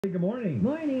Good morning.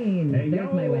 Morning. Hey,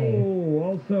 There's my way.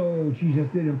 Also, she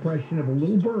just did an impression of a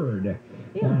little bird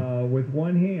with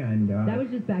one hand. That was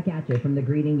just back at you from the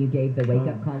greeting you gave the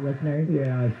wake-up call listeners.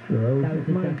 Yeah, that's true.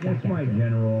 That's my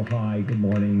general hi. Good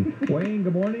morning. Wayne,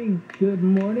 good morning. Good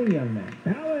morning, young man.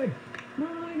 Alex.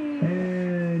 Morning.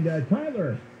 And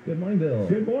Tyler. Good morning, Bill.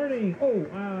 Good morning.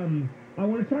 I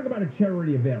want to talk about a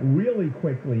charity event really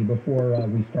quickly before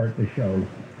we start the show.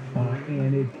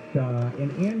 And it's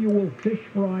an annual fish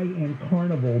fry and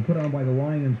carnival put on by the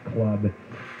Lions Club.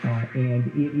 And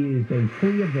it is a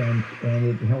free event, and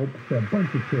it helps a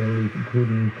bunch of charities,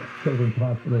 including Children's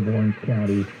Hospital of Orange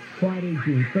County. Friday,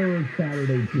 June 3rd,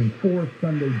 Saturday, June 4th,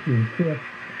 Sunday, June 5th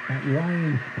at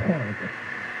Lions Park.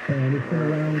 And it's been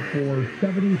around for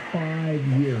 75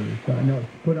 years. It's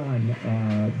put on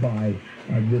by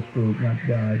this group.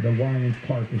 The Lions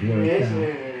Park is where it's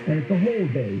at. And it's a whole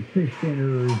day. Fish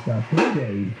dinners, 3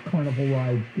 days, carnival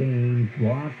rides, games,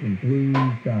 rock and blues,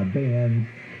 bands,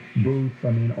 booths,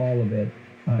 all of it.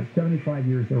 75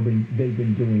 years they've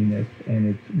been doing this, and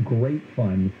it's great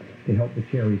fun to help the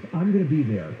charities. I'm going to be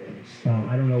there.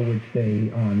 I don't know which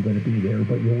day I'm going to be there,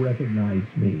 but you'll recognize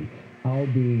me. I'll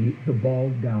be the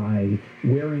bald guy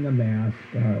wearing a mask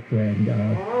and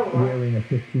wearing a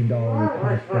 $15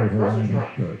 Costco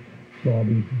Hawaiian shirt. So I'll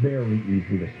be very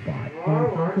easy to spot.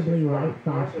 And possibly white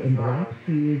socks and black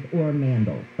shoes or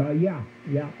mandals. Yeah,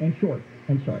 and shorts.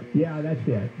 Yeah, that's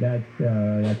it.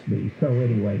 That's me. So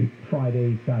anyway,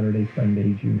 Friday, Saturday,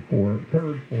 Sunday, June 3rd,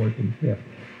 4th, and 5th,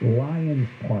 Lions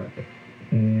Park.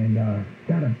 And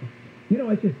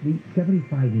it's just neat.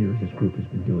 75 years this group has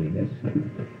been doing this.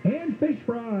 And fish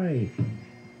fry.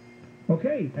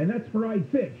 Okay, and that's fried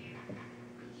fish.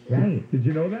 Right. Did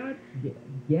you know that?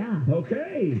 Yeah.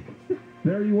 Okay.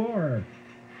 There you are.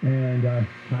 And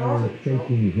Tyler's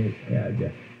shaking his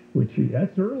head,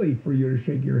 that's early for you to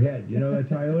shake your head. You know that,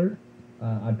 Tyler?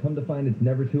 I've come to find it's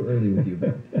never too early with you,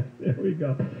 Bill. There we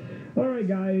go. All right,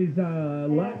 guys, a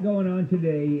lot going on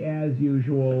today, as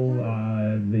usual.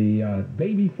 The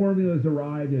baby formulas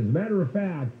arrived. As a matter of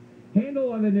fact,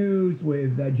 Handle on the News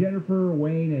with Jennifer,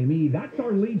 Wayne, and me. That's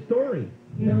our lead story.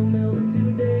 No milk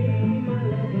today, my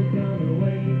love has gone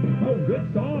away. Oh,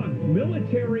 good song.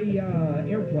 Military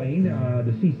airplane,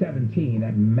 the C-17,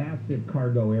 that massive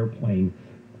cargo airplane,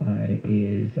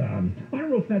 is, I don't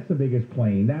know if that's the biggest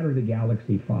plane, that or the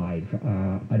Galaxy 5.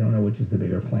 I don't know which is the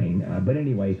bigger plane. But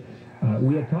anyway,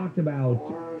 we had talked about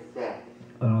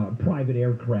private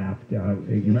aircraft. You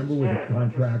remember with the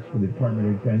contracts with the Department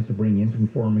of Defense to bring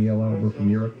infant formula over from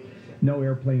Europe? No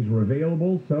airplanes were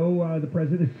available, so the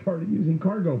president started using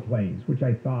cargo planes, which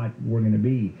I thought were going to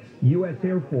be U.S.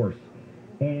 Air Force.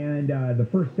 And the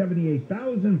first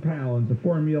 78,000 pounds of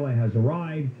formula has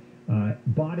arrived.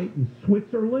 Bought it in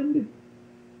Switzerland,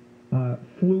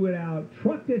 flew it out,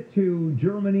 trucked it to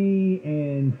Germany,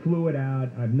 and flew it out.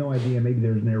 I have no idea. Maybe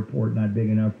there's an airport not big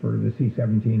enough for the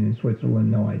C-17 in Switzerland.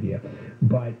 No idea.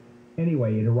 But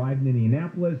anyway, it arrived in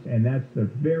Indianapolis, and that's the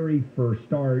very first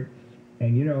start.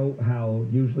 And you know how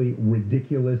usually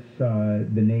ridiculous the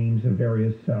names of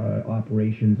various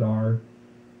operations are.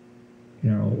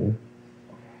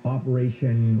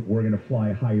 Operation, we're going to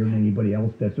fly higher than anybody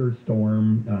else, Desert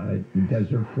Storm,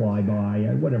 Desert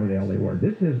Flyby, whatever the hell they were.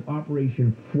 This is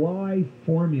Operation Fly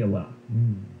Formula.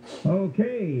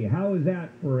 Okay, how is that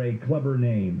for a clever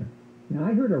name? Now,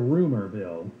 I heard a rumor,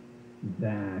 Bill,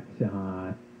 that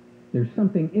there's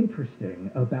something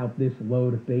interesting about this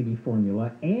load of baby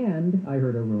formula, and I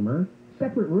heard a rumor,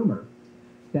 separate rumor,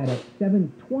 that at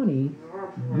 7:20,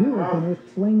 you are going to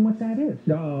explain what that is.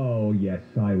 Oh, yes,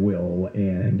 I will.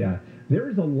 And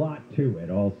there's a lot to it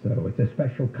also. It's a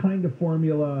special kind of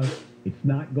formula. It's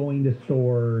not going to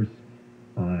stores.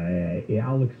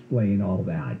 I'll explain all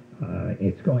that.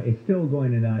 It's still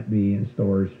going to not be in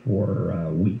stores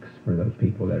for weeks for those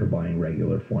people that are buying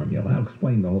regular formula. I'll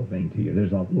explain the whole thing to you.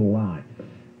 There's a lot.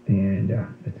 And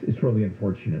it's really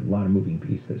unfortunate. A lot of moving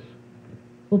pieces.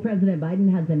 Well, President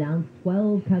Biden has announced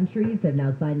 12 countries have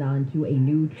now signed on to a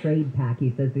new trade pact.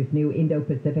 He says this new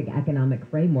Indo-Pacific economic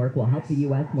framework will help the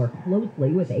U.S. more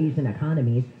closely with Asian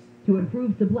economies to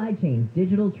improve supply chains,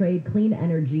 digital trade, clean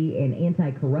energy, and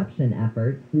anti-corruption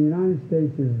efforts. The United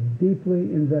States is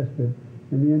deeply invested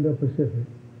in the Indo-Pacific.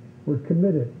 We're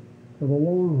committed to the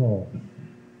long haul.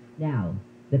 Now,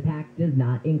 the pact does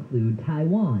not include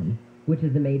Taiwan, which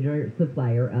is a major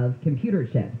supplier of computer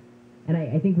chips. And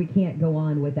I think we can't go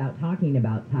on without talking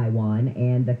about Taiwan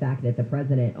and the fact that the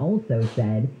president also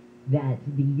said that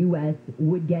the U.S.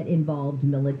 would get involved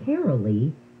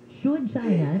militarily should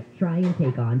China try and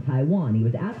take on Taiwan? He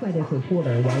was asked by this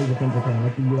reporter why he was in Japan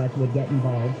if the U.S. would get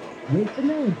involved with the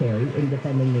military in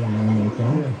defending the island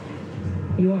nation. Yes.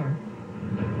 You are.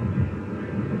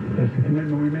 That's the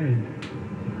commitment we made.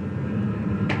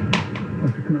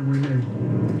 That's the commitment we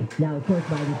made. Now, of course,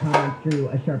 Biden's comments drew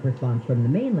a sharp response from the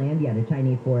mainland. Yet a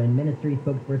Chinese Foreign Ministry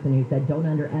spokesperson who said, don't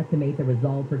underestimate the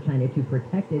resolve for China to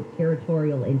protect its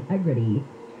territorial integrity.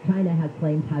 China has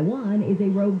claimed Taiwan is a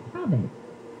rogue province.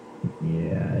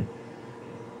 Yeah,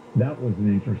 that was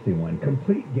an interesting one.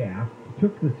 Complete gaffe.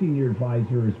 Took the senior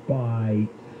advisors by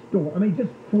storm. I mean,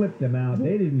 just flipped them out.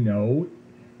 They didn't know.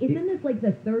 Isn't this like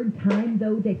the third time,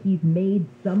 though, that he's made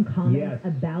some comments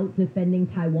about defending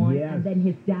Taiwan, and then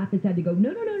his staff has had to go,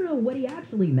 no, what he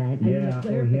actually meant? I mean, a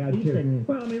clarification.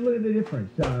 Well, I mean, look at the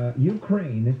difference.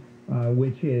 Ukraine,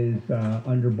 which is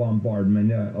under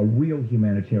bombardment, a real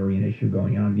humanitarian issue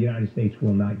going on. The United States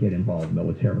will not get involved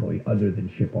militarily other than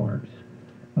ship arms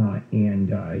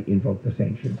and invoke the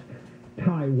sanctions.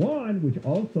 Taiwan, which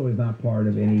also is not part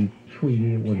of any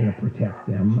treaty, we're going to protect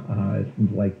them,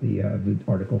 like the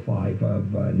Article 5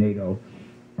 of NATO.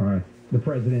 The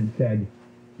president said,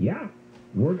 yeah,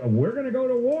 we're going to go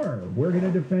to war. We're going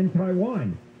to defend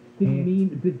Taiwan. Did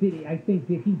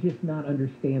he just not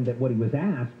understand that what he was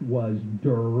asked was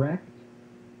direct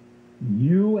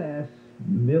U.S.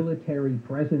 military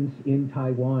presence in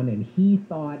Taiwan, and he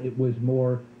thought it was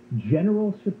more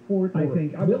general support or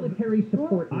military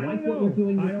support, like what we're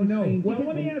doing with Ukraine? Well,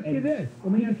 let me ask you this.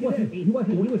 He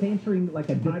was answering like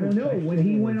a different I don't know. When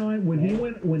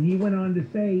he went on to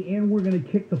say, and we're going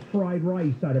to kick the fried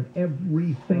rice out of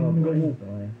every single.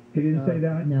 He didn't say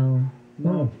that. No.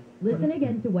 No. Listen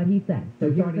again to what he said. So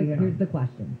here's the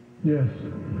question. Yes.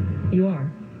 You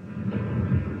are.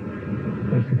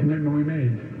 That's the commitment we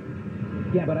made.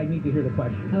 Yeah, but I need to hear the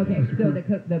question. Okay, so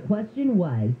the question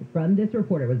was, from this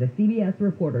reporter, it was a CBS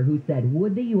reporter who said,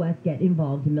 would the U.S. get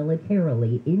involved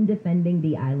militarily in defending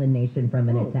the island nation from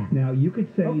an attack? Now, you could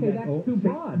say that's too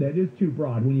broad. That is too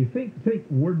broad. When you think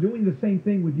we're doing the same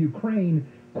thing with Ukraine,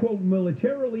 quote,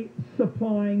 militarily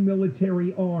supplying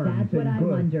military arms. That's what I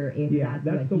wonder if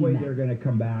that's the way they're going to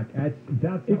come back. That's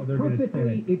how they're going to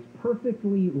spin it. It's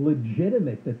perfectly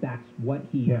legitimate that that's what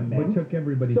he meant. But took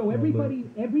everybody. So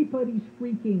everybody's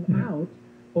freaking out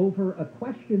over a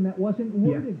question that wasn't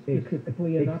worded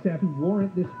specifically enough to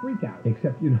warrant this freak out.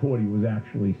 Except you know what he was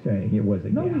actually saying. It was a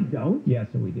No, we don't. Yes,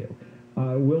 we do.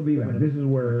 We'll be back. This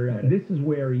is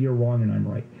where you're wrong and I'm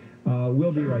right.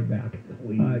 We'll be right back.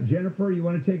 Jennifer, you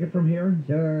want to take it from here?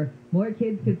 Sure. More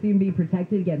kids could soon be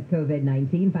protected against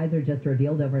COVID-19. Pfizer just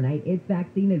revealed overnight its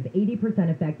vaccine is 80%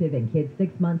 effective in kids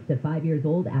 6 months to 5 years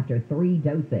old after 3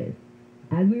 doses.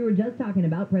 As we were just talking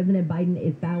about, President Biden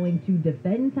is vowing to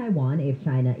defend Taiwan if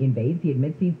China invades. He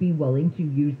admits he'd be willing to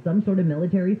use some sort of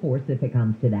military force if it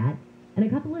comes to that. And a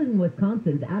couple in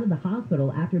Wisconsin's out of the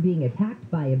hospital after being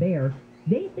attacked by a bear.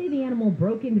 They say the animal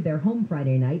broke into their home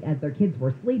Friday night as their kids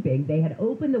were sleeping. They had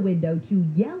opened the window to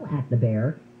yell at the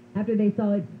bear after they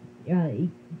saw it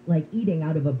eating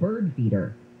out of a bird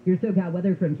feeder. Your SoCal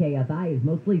weather from KFI is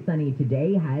mostly sunny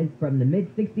today. Highs from the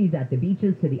mid-60s at the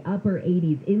beaches to the upper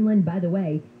 80s inland. By the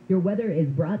way, your weather is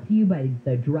brought to you by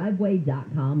the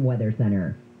Driveway.com Weather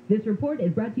Center. This report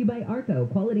is brought to you by Arco,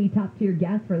 quality top-tier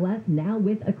gas for less, now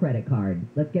with a credit card.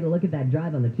 Let's get a look at that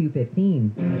drive on the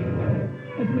 215.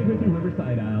 As we go through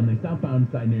Riverside on the southbound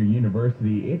side near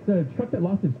University, it's a truck that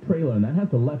lost its trailer, and that has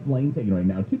the left lane taken right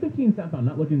now. 215 southbound,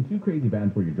 not looking too crazy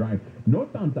bad for your drive.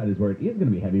 Northbound side is where it is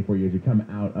going to be heavy for you as you come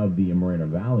out of the Morena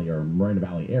Valley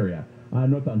area.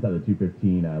 Northbound side of the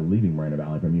 215, leaving Morena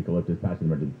Valley from Eucalyptus, passing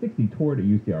the emergency 60 toward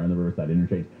UCR on the Riverside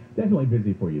interchange. Definitely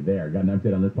busy for you there. Got an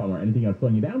update on this problem or anything else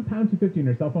slowing you down? Pound 250 on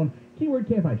your cell phone. Keyword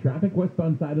KFI traffic,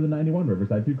 westbound side of the 91,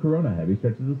 Riverside through Corona. Heavy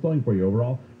stretches of slowing for you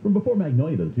overall from before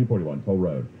Magnolia to the 241 Toll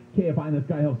Road. KFI in the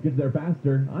sky helps get there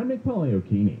faster. I'm Nick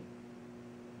Poliokini.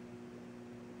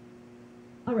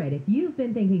 All right, if you've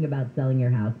been thinking about selling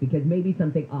your house because maybe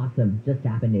something awesome just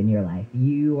happened in your life,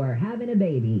 you are having a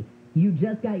baby, you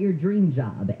just got your dream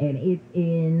job, and it's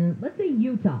in, let's say,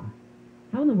 Utah.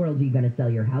 How in the world are you going to sell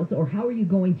your house, or how are you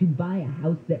going to buy a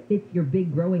house that fits your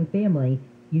big growing family?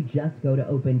 You just go to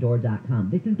opendoor.com.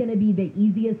 This is going to be the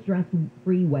easiest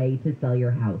stress-free way to sell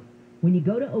your house. When you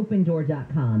go to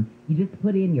opendoor.com, you just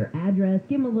put in your address,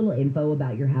 give them a little info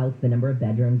about your house, the number of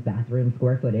bedrooms, bathrooms,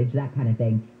 square footage, that kind of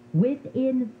thing.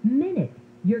 Within minutes,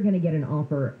 you're going to get an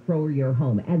offer for your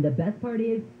home. And the best part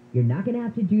is, you're not going to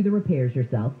have to do the repairs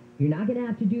yourself. You're not going to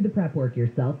have to do the prep work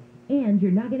yourself. And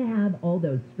you're not going to have all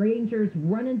those strangers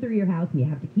running through your house and you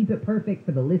have to keep it perfect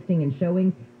for the listing and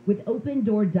showing. With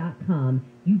opendoor.com,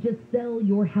 you just sell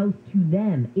your house to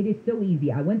them. It is so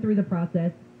easy. I went through the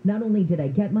process. Not only did I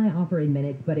get my offer in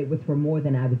minutes, but it was for more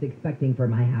than I was expecting for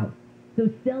my house. So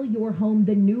sell your home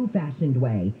the new fashioned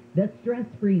way, the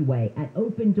stress-free way at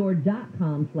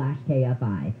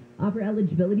opendoor.com/KFI. Offer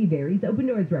eligibility varies. Open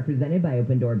Door is represented by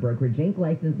Open Door Brokerage Inc.,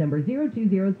 license number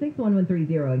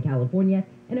 020611130 in California,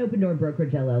 and Open Door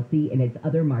Brokerage LLC in its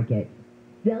other markets.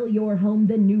 Sell your home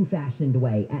the new fashioned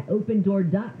way at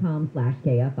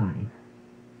opendoor.com/KFI.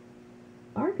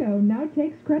 Arco now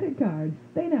takes credit cards.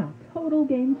 They know, total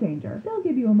game changer. They'll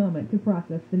give you a moment to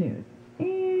process the news.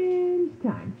 And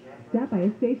time. Stop by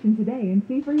a station today and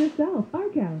see for yourself.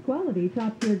 Arco, quality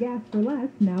top-tier gas for less,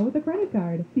 now with a credit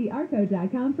card. See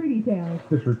arco.com for details.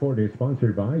 This report is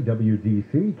sponsored by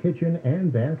WDC Kitchen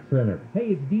and Bath Center.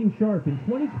 Hey, it's Dean Sharp. In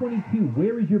 2022,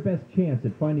 where is your best chance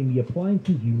at finding the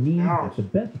appliances you need at the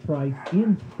best price,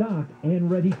 in stock,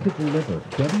 and ready to deliver?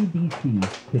 WDC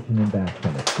Kitchen and Bath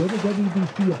Center. Go to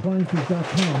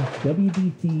WDCappliances.com,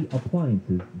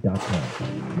 WDCappliances.com.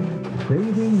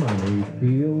 Saving money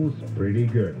feels pretty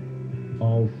good.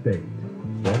 Allstate.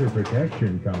 Better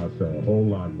protection costs a whole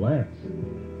lot less.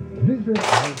 Visit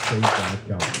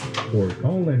allstate.com or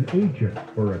call an agent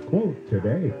for a quote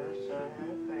today.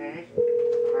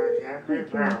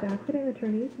 Accident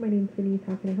attorneys. My name's Denise.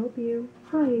 How can I help you?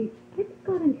 Hi. I just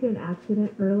got into an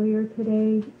accident earlier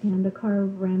today, and the car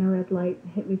ran a red light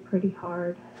and hit me pretty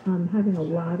hard. I'm having a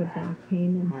lot of back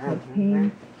pain and head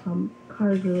pain.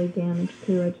 Car's really damaged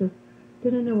too. I just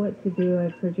didn't know what to do.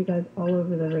 I've heard you guys all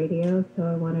over the radio, so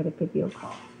I wanted to give you a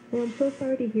call. Well, I'm so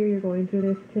sorry to hear you're going through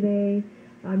this today.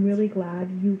 I'm really glad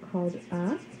you called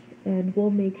us, and we'll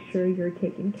make sure you're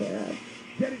taken care of.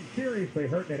 Getting seriously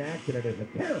hurt in an accident is a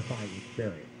terrifying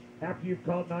experience. After you've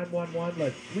called 911,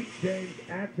 let Sweet James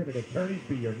Accident Attorneys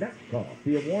be your next call.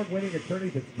 The award-winning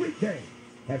attorneys at Sweet James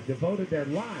have devoted their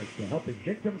lives to helping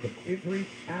victims of injuries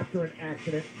after an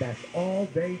accident. That's all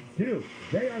they do.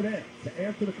 They are there to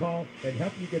answer the call and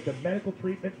help you get the medical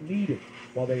treatment needed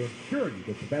while they ensure you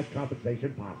get the best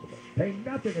compensation possible. Pay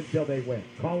nothing until they win.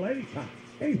 Call anytime.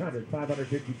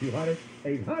 800-500-5200,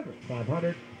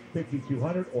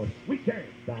 800-500-5200, or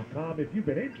sweetjames.com if you've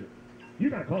been injured. You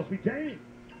gotta call Sweet James.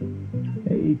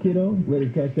 Hey, kiddo, ready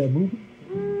to catch that movie?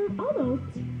 Almost.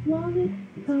 Wallet,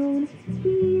 phone,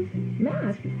 keys,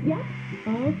 mask. Yep,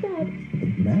 all set.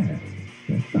 Mask?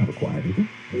 That's not required, is it?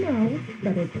 No,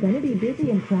 but it's gonna be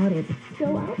busy and crowded,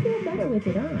 so I'll feel better with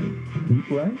it on. Deep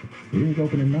right? It is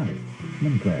open at night.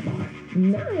 Let me grab mine.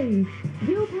 Nice.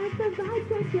 You passed the vibe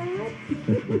check, Dad.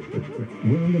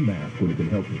 Wearing a mask when it can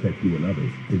help protect you and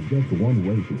others is just one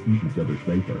way to keep each other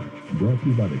safer. Brought to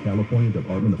you by the California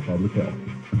Department of Public Health.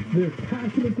 There's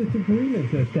passionate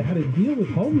disagreements as to how to deal with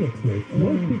homelessness.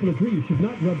 Most people agree you should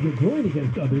not rub your groin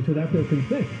against others without their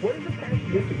consent. What is the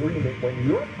passionate disagreement when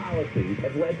your policies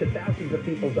have led to thousands of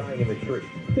people dying in the streets?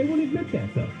 They won't admit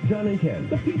that, though. John and Ken.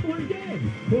 The people are dead.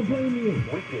 We'll blame you.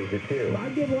 We gave it too. I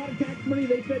gave a lot of tax money.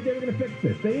 They said they were going to fix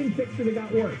this. They didn't fix it. It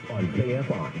got worse. On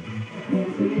KFI.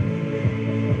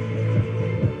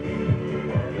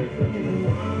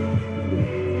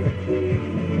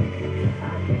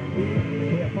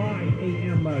 KFI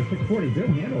AM 640. Bill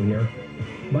Handel here.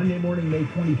 Monday morning, May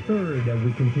 23rd.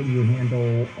 We continue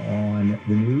Handel on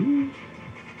the news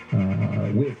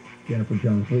with Jennifer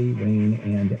Jones-Lee, Wayne,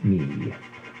 and me.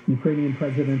 Ukrainian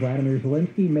President Vladimir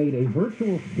Zelensky made a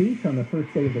virtual speech on the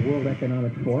first day of the World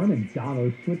Economic Forum in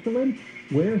Davos, Switzerland,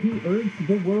 where he urged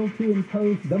the world to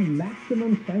impose the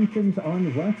maximum sanctions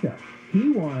on Russia. He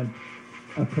wants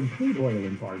a complete oil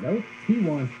embargo. He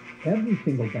wants every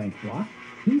single bank blocked.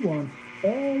 He wants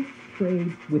all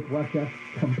trade with Russia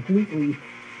completely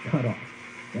cut off.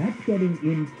 That's getting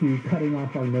into cutting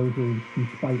off our noses to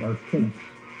spite our face.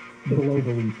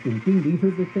 Globally speaking, these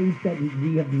are the things that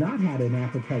we have not had an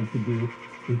appetite to do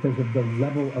because of the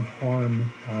level of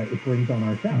harm it brings on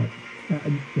ourselves.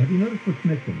 Have you noticed what's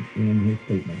missing in his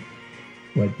statement?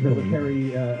 What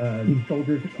military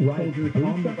soldiers, right? Soldiers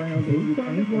on the ground, boots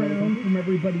on the ground from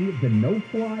everybody. The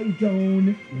no-fly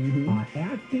zone,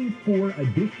 asking for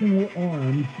additional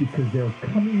arms because they're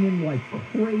coming in like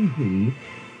crazy.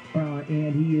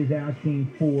 And he is asking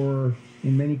for,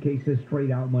 in many cases,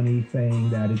 straight-out money, saying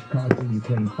that it's costing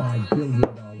Ukraine $5 billion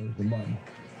a month.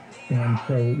 And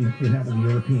so, for example, the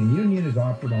European Union has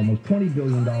offered almost $20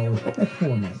 billion. That's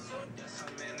 4 months.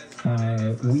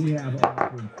 We have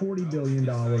offered $40 billion.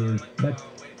 That's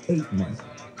 8 months.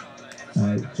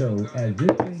 So, as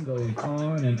this thing goes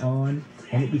on, and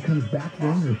it becomes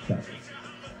backburner stuff.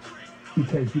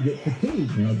 because you get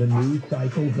fatigued. You know, the news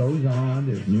cycle goes on.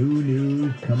 There's new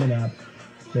news coming up.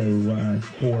 So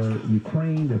for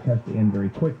Ukraine, this has to end very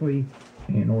quickly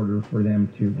in order for them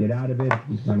to get out of it. It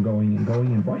keeps on going and going,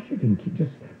 and Russia can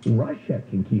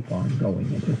keep on going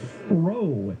and just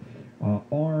throw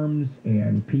arms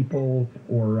and people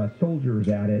or soldiers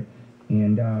at it,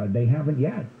 and they haven't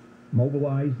yet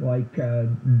mobilized like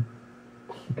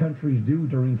countries do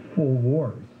during full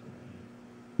wars.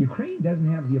 Ukraine doesn't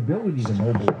have the ability to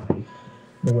mobilize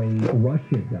the way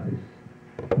Russia does,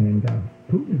 and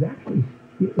Putin's actually.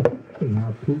 It's interesting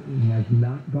how Putin has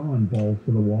not gone balls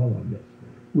to the wall on this.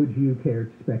 Would you care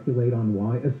to speculate on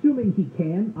why? Assuming he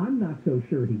can, I'm not so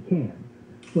sure he can.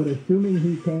 But assuming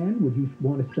he can, would you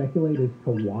want to speculate as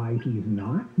to why he's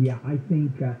not? Yeah, I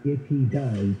think if he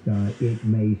does, it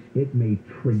may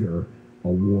trigger a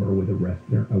war with the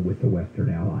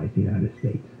Western allies, the United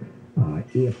States.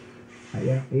 It's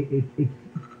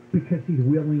because he's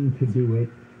willing to do it,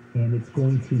 and it's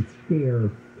going to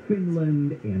scare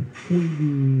Finland and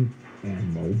Sweden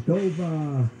and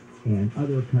Moldova and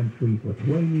other countries,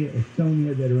 Lithuania,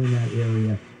 Estonia, that are in that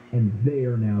area, and they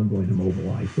are now going to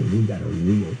mobilize. So we've got a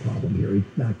real problem here.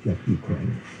 It's not just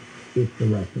Ukraine. It's the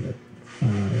rest of it.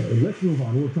 Let's move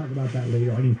on. We'll talk about that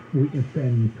later. I mean, we can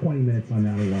spend 20 minutes on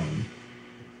that alone.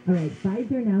 All right,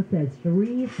 Pfizer now says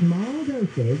 3 small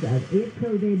doses of its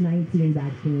COVID-19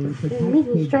 vaccine protect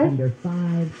kids under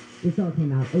 5. This all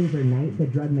came out overnight. The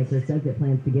drug maker says it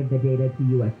plans to give the data to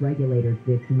U.S. regulators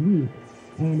this week.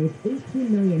 And it's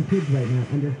 18 million kids right now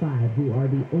under 5 who are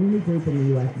the only group in the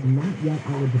U.S. not yet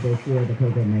eligible for the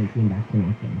COVID-19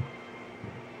 vaccination.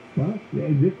 Well,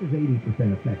 this is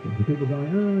 80% effective. So people going,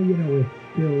 it's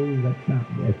still, that's not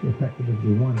as effective as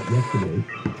we wanted yesterday,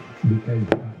 because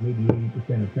maybe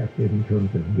 80% effective in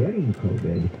terms of getting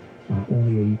COVID,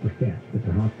 only 80%. But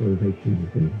the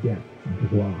hospitalizations and deaths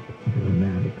drop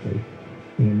dramatically.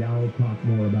 And I'll talk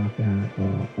more about that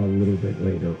a little bit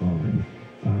later on.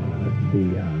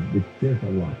 There's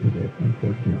a lot to this,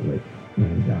 unfortunately.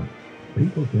 And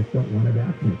people just don't want to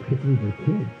vaccinate, particularly their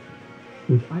kids.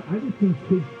 Which I would think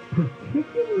kids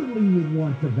particularly would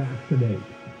want to vaccinate.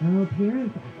 Oh,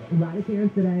 parents, a lot of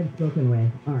parents that I have spoken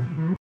with are happy